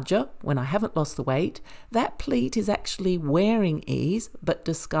I'm larger, when I haven't lost the weight, that pleat is actually wearing ease, but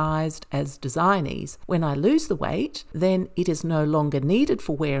disguised as design ease. When I lose the weight, then it is no longer needed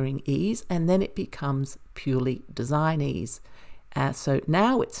for wearing ease, and then it becomes purely design ease. So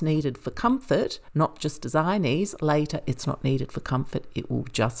now it's needed for comfort, not just design ease. Later, it's not needed for comfort. It will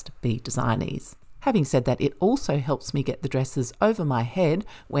just be design ease. Having said that, it also helps me get the dresses over my head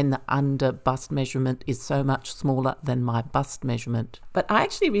when the under bust measurement is so much smaller than my bust measurement. But I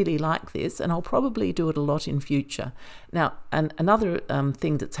actually really like this, and I'll probably do it a lot in future. Now, another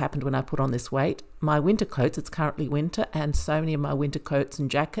thing that's happened when I put on this weight, my winter coats, it's currently winter, and so many of my winter coats and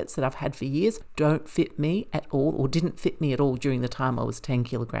jackets that I've had for years don't fit me at all, or didn't fit me at all during the time I was 10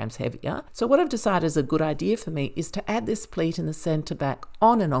 kilograms heavier. So what I've decided is a good idea for me is to add this pleat in the centre back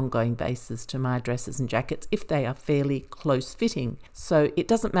on an ongoing basis to my dresses and jackets if they are fairly close fitting. So it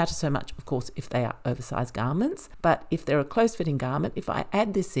doesn't matter so much, of course, if they are oversized garments, but if they're a close fitting garment, if I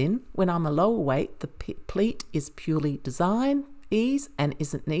add this in when I'm a lower weight, the pleat is purely design ease and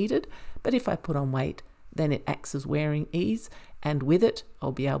isn't needed. But if I put on weight, then it acts as wearing ease, and with it,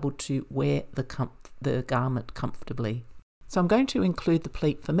 I'll be able to wear the garment comfortably. So I'm going to include the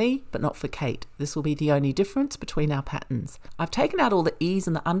pleat for me, but not for Kate. This will be the only difference between our patterns. I've taken out all the ease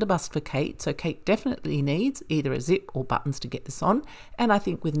and the underbust for Kate, so Kate definitely needs either a zip or buttons to get this on, and I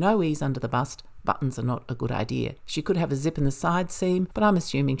think with no ease under the bust, buttons are not a good idea. She could have a zip in the side seam, but I'm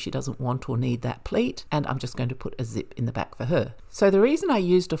assuming she doesn't want or need that pleat, and I'm just going to put a zip in the back for her. So the reason I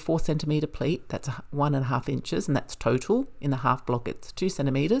used a 4 centimeter pleat, that's 1.5 inches, and that's total. In the half block it's 2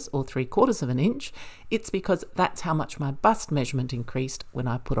 centimeters or 3/4 of an inch. It's because that's how much my bust measurement increased when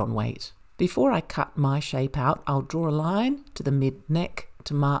I put on weight. Before I cut my shape out, I'll draw a line to the mid neck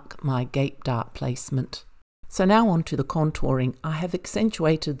to mark my gape dart placement. So now on to the contouring. I have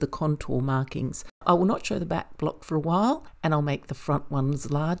accentuated the contour markings. I will not show the back block for a while, and I'll make the front ones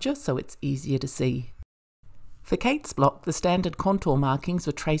larger so it's easier to see. For Kate's block, the standard contour markings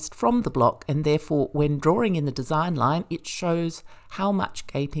were traced from the block, and therefore when drawing in the design line, it shows how much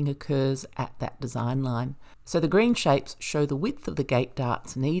gaping occurs at that design line. So the green shapes show the width of the gape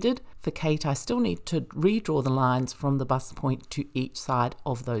darts needed. For Kate, I still need to redraw the lines from the bust point to each side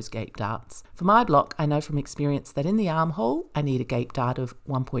of those gape darts. For my block, I know from experience that in the armhole, I need a gape dart of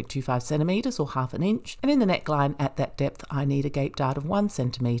 1.25 centimetres or half an inch, and in the neckline at that depth, I need a gape dart of 1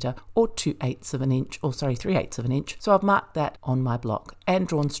 centimetre or 3/8 of an inch. So I've marked that on my block and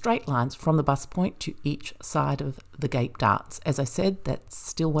drawn straight lines from the bust point to each side of the gape darts. As I said, that's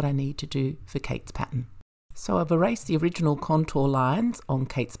still what I need to do for Kate's pattern. So I've erased the original contour lines on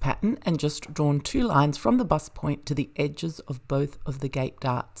Kate's pattern and just drawn 2 lines from the bust point to the edges of both of the gape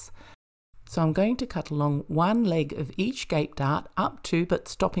darts. So I'm going to cut along one leg of each gape dart up to, but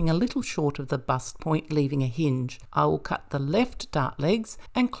stopping a little short of the bust point, leaving a hinge. I will cut the left dart legs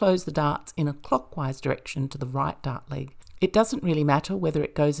and close the darts in a clockwise direction to the right dart leg. It doesn't really matter whether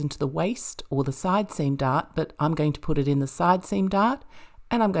it goes into the waist or the side seam dart, but I'm going to put it in the side seam dart,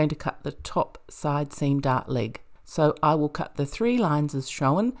 and I'm going to cut the top side seam dart leg. So I will cut the 3 lines as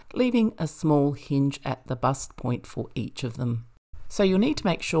shown, leaving a small hinge at the bust point for each of them. So you'll need to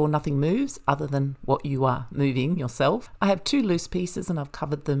make sure nothing moves other than what you are moving yourself. I have 2 loose pieces and I've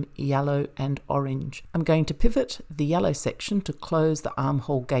covered them yellow and orange. I'm going to pivot the yellow section to close the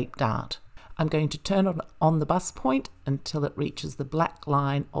armhole gape dart. I'm going to turn it on the bust point until it reaches the black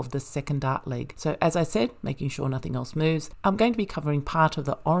line of the second dart leg. So as I said, making sure nothing else moves, I'm going to be covering part of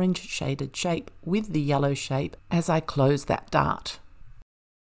the orange shaded shape with the yellow shape as I close that dart.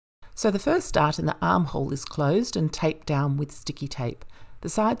 So the first dart in the armhole is closed and taped down with sticky tape. The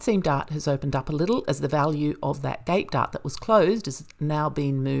side seam dart has opened up a little as the value of that gape dart that was closed is now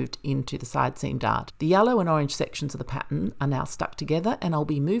being moved into the side seam dart. The yellow and orange sections of the pattern are now stuck together, and I'll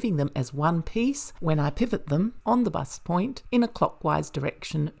be moving them as one piece when I pivot them on the bust point in a clockwise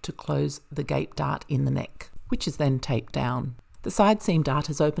direction to close the gape dart in the neck, which is then taped down. The side seam dart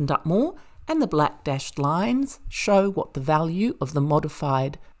has opened up more, and the black dashed lines show what the value of the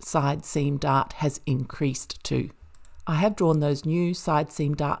modified side seam dart has increased to. I have drawn those new side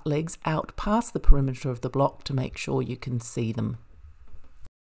seam dart legs out past the perimeter of the block to make sure you can see them.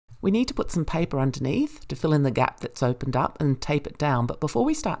 We need to put some paper underneath to fill in the gap that's opened up and tape it down, but before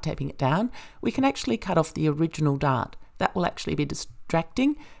we start taping it down, we can actually cut off the original dart. That will actually be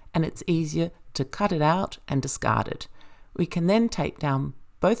distracting, and it's easier to cut it out and discard it. We can then tape down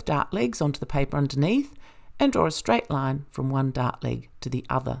both dart legs onto the paper underneath and draw a straight line from one dart leg to the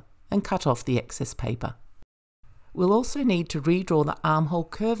other and cut off the excess paper. We'll also need to redraw the armhole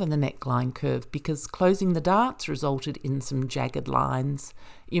curve and the neckline curve because closing the darts resulted in some jagged lines.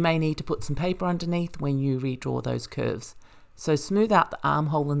 You may need to put some paper underneath when you redraw those curves. So smooth out the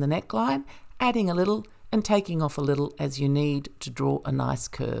armhole and the neckline, adding a little and taking off a little as you need to draw a nice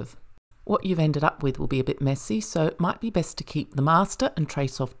curve. What you've ended up with will be a bit messy, so it might be best to keep the master and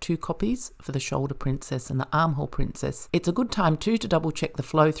trace off 2 copies for the shoulder princess and the armhole princess. It's a good time too to double check the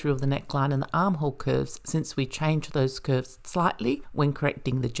flow through of the neckline and the armhole curves, since we change those curves slightly when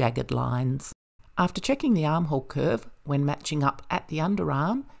correcting the jagged lines. After checking the armhole curve when matching up at the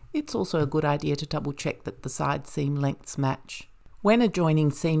underarm, it's also a good idea to double check that the side seam lengths match. When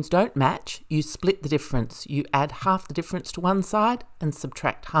adjoining seams don't match, you split the difference. You add half the difference to one side and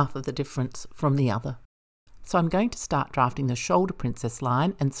subtract half of the difference from the other. So I'm going to start drafting the shoulder princess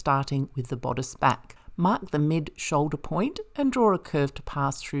line and starting with the bodice back. Mark the mid shoulder point and draw a curve to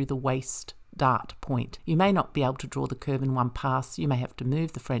pass through the waist dart point. You may not be able to draw the curve in one pass. You may have to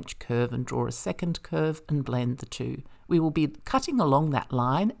move the French curve and draw a second curve and blend the two. We will be cutting along that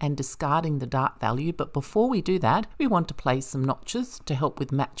line and discarding the dart value, but before we do that, we want to place some notches to help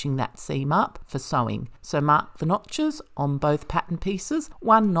with matching that seam up for sewing. So mark the notches on both pattern pieces,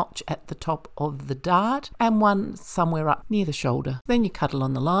 one notch at the top of the dart and one somewhere up near the shoulder. Then you cut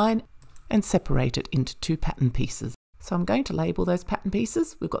along the line and separate it into 2 pattern pieces. So I'm going to label those pattern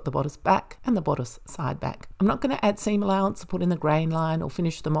pieces. We've got the bodice back and the bodice side back. I'm not going to add seam allowance or put in the grain line or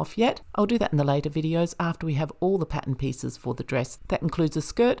finish them off yet. I'll do that in the later videos after we have all the pattern pieces for the dress. That includes a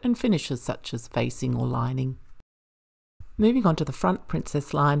skirt and finishes such as facing or lining. Moving on to the front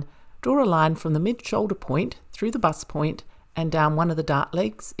princess line, draw a line from the mid shoulder point through the bust point and down one of the dart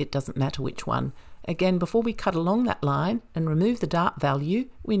legs. It doesn't matter which one. Again, before we cut along that line and remove the dart value,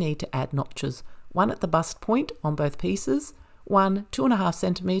 we need to add notches. One at the bust point on both pieces, one 2.5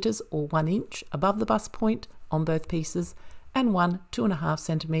 centimetres or 1 inch above the bust point on both pieces, and one 2.5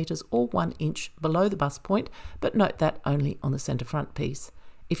 centimetres or 1 inch below the bust point, but note that only on the centre front piece.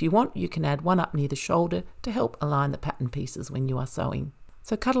 If you want, you can add one up near the shoulder to help align the pattern pieces when you are sewing.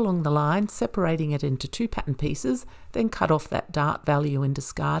 So cut along the line, separating it into 2 pattern pieces, then cut off that dart value and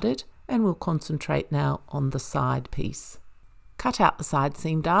discard it, and we'll concentrate now on the side piece. Cut out the side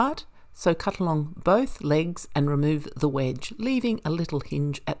seam dart, so cut along both legs and remove the wedge, leaving a little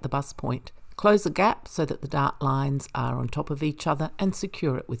hinge at the bust point. Close the gap so that the dart lines are on top of each other and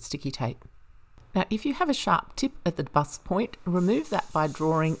secure it with sticky tape. Now, if you have a sharp tip at the bust point, remove that by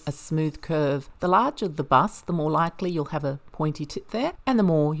drawing a smooth curve. The larger the bust, the more likely you'll have a pointy tip there, and the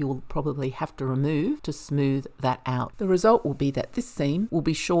more you'll probably have to remove to smooth that out. The result will be that this seam will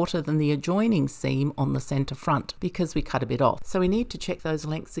be shorter than the adjoining seam on the center front because we cut a bit off. So we need to check those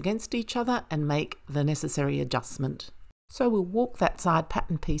lengths against each other and make the necessary adjustment. So we'll walk that side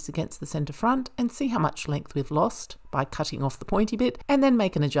pattern piece against the center front and see how much length we've lost by cutting off the pointy bit, and then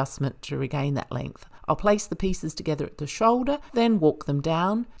make an adjustment to regain that length. I'll place the pieces together at the shoulder, then walk them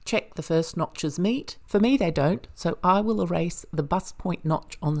down, check the first notches meet. For me they don't, so I will erase the bust point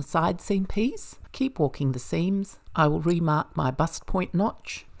notch on the side seam piece. Keep walking the seams. I will remark my bust point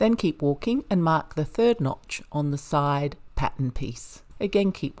notch, then keep walking and mark the third notch on the side pattern piece.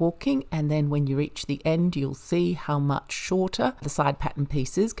 Again, keep walking, and then when you reach the end, you'll see how much shorter the side pattern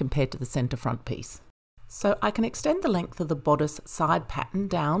piece is compared to the center front piece. So I can extend the length of the bodice side pattern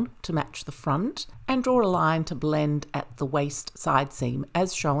down to match the front and draw a line to blend at the waist side seam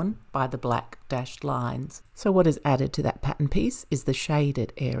as shown by the black dashed lines. So what is added to that pattern piece is the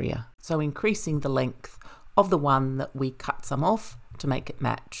shaded area. So increasing the length of the one that we cut some off to make it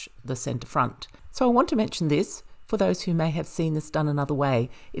match the center front. So I want to mention this for those who may have seen this done another way.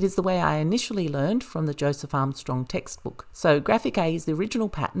 It is the way I initially learned from the Joseph Armstrong textbook. So graphic A is the original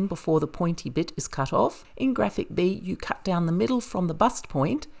pattern before the pointy bit is cut off. In graphic B, you cut down the middle from the bust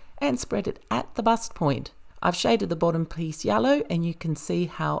point and spread it at the bust point. I've shaded the bottom piece yellow, and you can see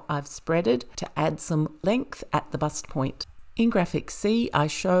how I've spreaded to add some length at the bust point. In graphic C, I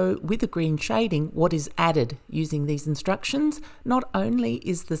show with the green shading what is added using these instructions. Not only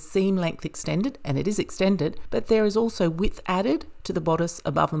is the seam length extended, and it is extended, but there is also width added to the bodice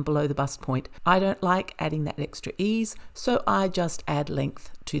above and below the bust point. I don't like adding that extra ease, so I just add length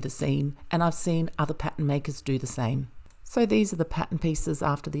to the seam, and I've seen other pattern makers do the same. So these are the pattern pieces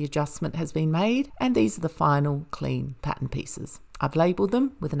after the adjustment has been made, and these are the final clean pattern pieces. I've labelled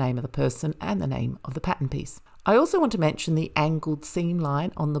them with the name of the person and the name of the pattern piece. I also want to mention the angled seam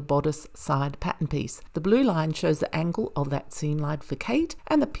line on the bodice side pattern piece. The blue line shows the angle of that seam line for Kate,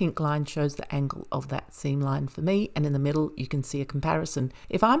 and the pink line shows the angle of that seam line for me, and in the middle you can see a comparison.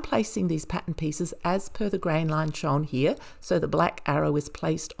 If I'm placing these pattern pieces as per the grain line shown here, so the black arrow is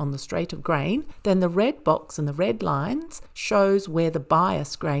placed on the straight of grain, then the red box and the red lines shows where the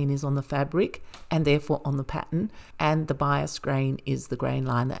bias grain is on the fabric and therefore on the pattern, and the bias grain is the grain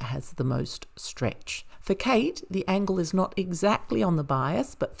line that has the most stretch. For Kate, the angle is not exactly on the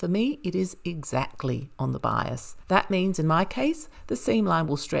bias, but for me, it is exactly on the bias. That means in my case, the seam line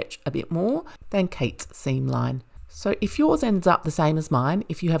will stretch a bit more than Kate's seam line. So if yours ends up the same as mine,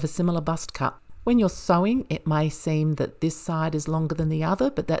 if you have a similar bust cut, when you're sewing, it may seem that this side is longer than the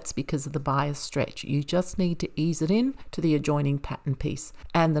other, but that's because of the bias stretch. You just need to ease it in to the adjoining pattern piece.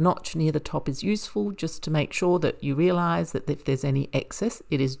 And the notch near the top is useful just to make sure that you realize that if there's any excess,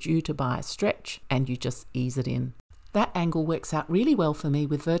 it is due to bias stretch, and you just ease it in. That angle works out really well for me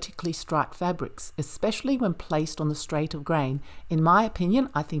with vertically striped fabrics, especially when placed on the straight of grain. In my opinion,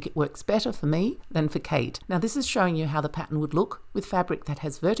 I think it works better for me than for Kate. Now this is showing you how the pattern would look with fabric that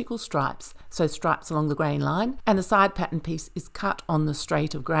has vertical stripes, so stripes along the grain line, and the side pattern piece is cut on the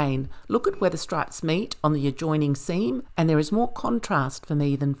straight of grain. Look at where the stripes meet on the adjoining seam, and there is more contrast for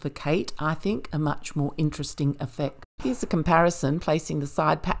me than for Kate. I think a much more interesting effect. Here's a comparison, placing the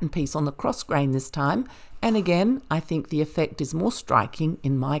side pattern piece on the cross grain this time, and again, I think the effect is more striking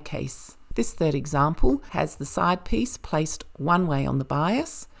in my case. This third example has the side piece placed one way on the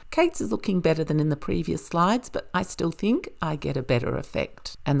bias. Kate's is looking better than in the previous slides, but I still think I get a better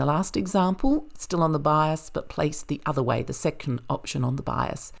effect. And the last example, still on the bias, but placed the other way, the second option on the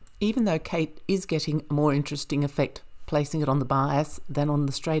bias. Even though Kate is getting a more interesting effect placing it on the bias than on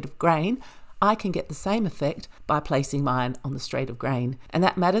the straight of grain, I can get the same effect by placing mine on the straight of grain. And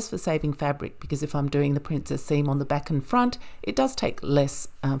that matters for saving fabric, because if I'm doing the princess seam on the back and front, it does take less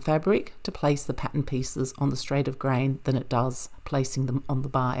fabric to place the pattern pieces on the straight of grain than it does placing them on the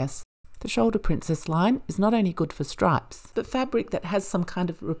bias. The shoulder princess line is not only good for stripes, but fabric that has some kind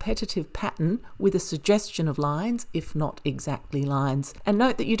of repetitive pattern with a suggestion of lines, if not exactly lines. And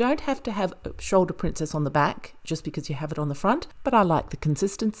note that you don't have to have a shoulder princess on the back just because you have it on the front, but I like the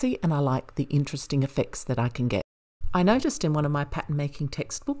consistency and I like the interesting effects that I can get. I noticed in one of my pattern making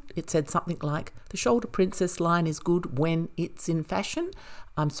textbooks, it said something like, the shoulder princess line is good when it's in fashion.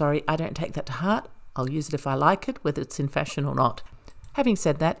 I'm sorry, I don't take that to heart. I'll use it if I like it, whether it's in fashion or not. Having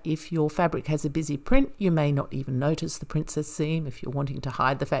said that, if your fabric has a busy print, you may not even notice the princess seam if you're wanting to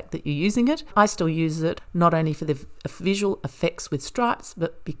hide the fact that you're using it. I still use it not only for the visual effects with stripes,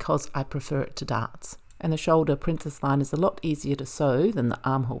 but because I prefer it to darts. And the shoulder princess line is a lot easier to sew than the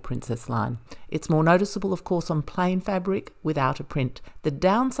armhole princess line. It's more noticeable, of course, on plain fabric without a print. The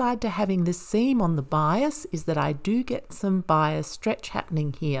downside to having this seam on the bias is that I do get some bias stretch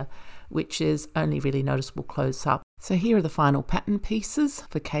happening here, which is only really noticeable close up. So here are the final pattern pieces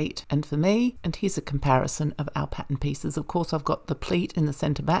for Kate and for me, and here's a comparison of our pattern pieces. Of course, I've got the pleat in the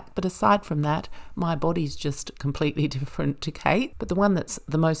centre back, but aside from that, my body's just completely different to Kate. But the one that's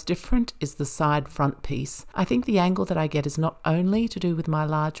the most different is the side front piece. I think the angle that I get is not only to do with my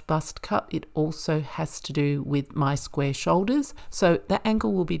large bust cup, it also has to do with my square shoulders. So that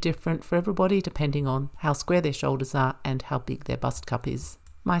angle will be different for everybody depending on how square their shoulders are and how big their bust cup is.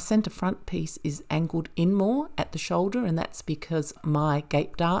 My centre front piece is angled in more at the shoulder, and that's because my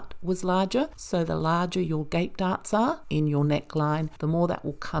gape dart was larger. So the larger your gape darts are in your neckline, the more that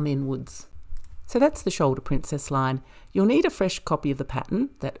will come inwards. So that's the shoulder princess line. You'll need a fresh copy of the pattern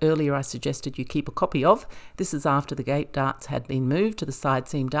that earlier I suggested you keep a copy of. This is after the gape darts had been moved to the side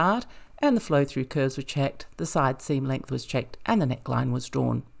seam dart and the flow through curves were checked, the side seam length was checked and the neckline was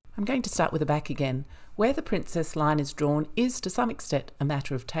drawn. I'm going to start with the back again. Where the princess line is drawn is to some extent a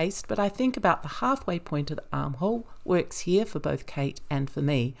matter of taste, but I think about the halfway point of the armhole works here for both Kate and for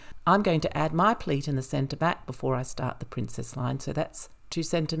me. I'm going to add my pleat in the centre back before I start the princess line, so that's 2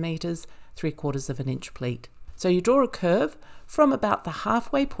 centimetres, 3/4 of an inch pleat. So you draw a curve from about the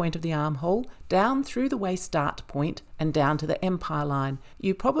halfway point of the armhole down through the waist dart point and down to the Empire line.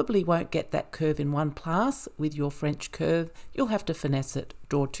 You probably won't get that curve in one pass with your French curve. You'll have to finesse it,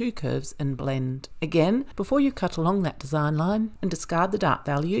 draw 2 curves and blend. Again, before you cut along that design line and discard the dart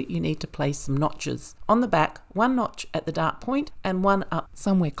value, you need to place some notches. On the back, 1 notch at the dart point and 1 up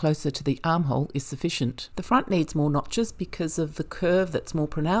somewhere closer to the armhole is sufficient. The front needs more notches because of the curve that's more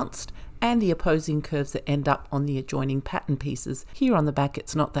pronounced and the opposing curves that end up on the adjoining pattern pieces. Here on the back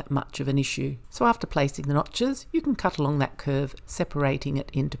it's not that much of an issue. So after placing the notches, you can cut along that curve, separating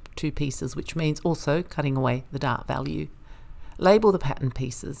it into 2 pieces, which means also cutting away the dart value. Label the pattern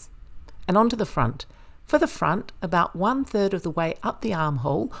pieces and onto the front. For the front, about 1/3 of the way up the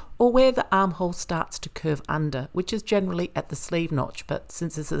armhole, or where the armhole starts to curve under, which is generally at the sleeve notch, but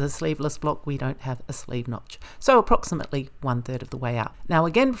since this is a sleeveless block, we don't have a sleeve notch. So approximately 1/3 of the way up. Now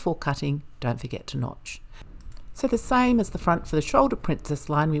again, before cutting, don't forget to notch. So the same as the front for the shoulder princess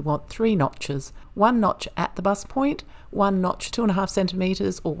line, we want 3 notches. 1 notch at the bust point, 1 notch 2.5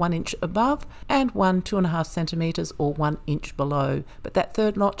 centimetres or 1 inch above, and 1 2.5 centimetres or 1 inch below. But that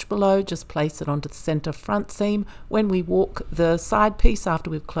 3rd notch below, just place it onto the centre front seam. When we walk the side piece after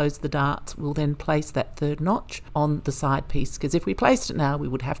we've closed the darts, we'll then place that 3rd notch on the side piece, because if we placed it now, we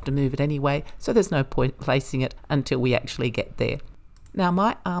would have to move it anyway, so there's no point placing it until we actually get there. Now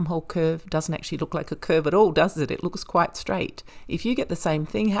my armhole curve doesn't actually look like a curve at all, does it? It looks quite straight. If you get the same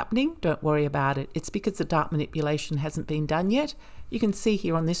thing happening, don't worry about it. It's because the dart manipulation hasn't been done yet. You can see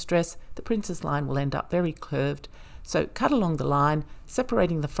here on this dress, the princess line will end up very curved. So cut along the line,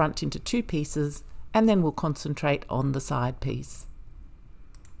 separating the front into 2 pieces, and then we'll concentrate on the side piece.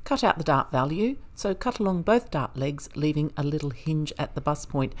 Cut out the dart value, so cut along both dart legs, leaving a little hinge at the bust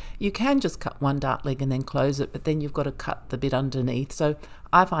point. You can just cut 1 dart leg and then close it, but then you've got to cut the bit underneath, so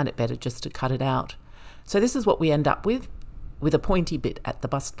I find it better just to cut it out. So this is what we end up with a pointy bit at the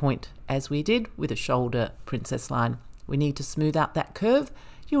bust point, as we did with a shoulder princess line. We need to smooth out that curve.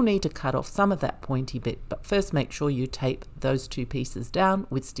 You'll need to cut off some of that pointy bit, but first make sure you tape those 2 pieces down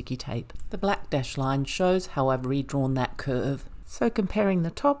with sticky tape. The black dash line shows how I've redrawn that curve. So comparing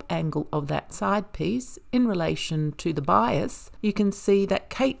the top angle of that side piece in relation to the bias, you can see that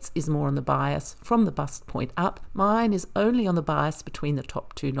Kate's is more on the bias from the bust point up. Mine is only on the bias between the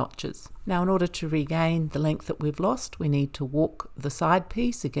top 2 notches. Now in order to regain the length that we've lost, we need to walk the side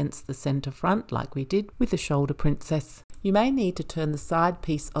piece against the centre front like we did with the shoulder princess. You may need to turn the side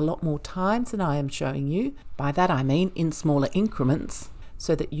piece a lot more times than I am showing you. By that I mean in smaller increments,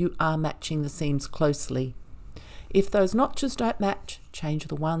 so that you are matching the seams closely. If those notches don't match, change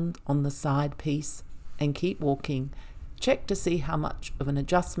the one on the side piece and keep walking. Check to see how much of an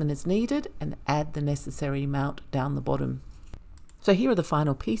adjustment is needed and add the necessary amount down the bottom. So here are the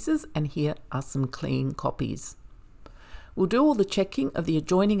final pieces, and here are some clean copies. We'll do all the checking of the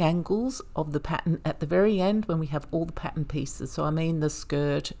adjoining angles of the pattern at the very end when we have all the pattern pieces, so I mean the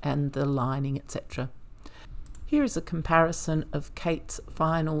skirt and the lining, etc. Here is a comparison of Kate's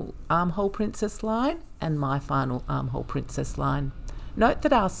final armhole princess line and my final armhole princess line. Note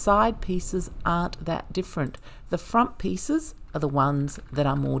that our side pieces aren't that different. The front pieces are the ones that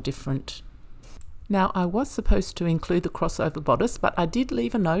are more different. Now, I was supposed to include the crossover bodice, but I did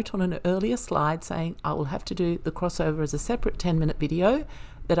leave a note on an earlier slide saying I will have to do the crossover as a separate 10-minute video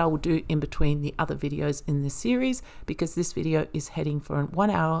that I will do in between the other videos in this series, because this video is heading for 1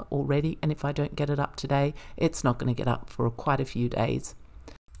 hour already, and if I don't get it up today, it's not going to get up for quite a few days.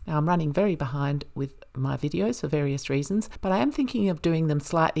 Now, I'm running very behind with my videos for various reasons, but I am thinking of doing them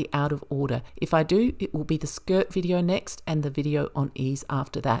slightly out of order. If I do, it will be the skirt video next and the video on ease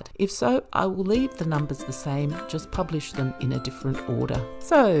after that. If so, I will leave the numbers the same, just publish them in a different order.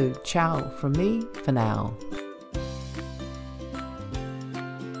 So, ciao from me for now.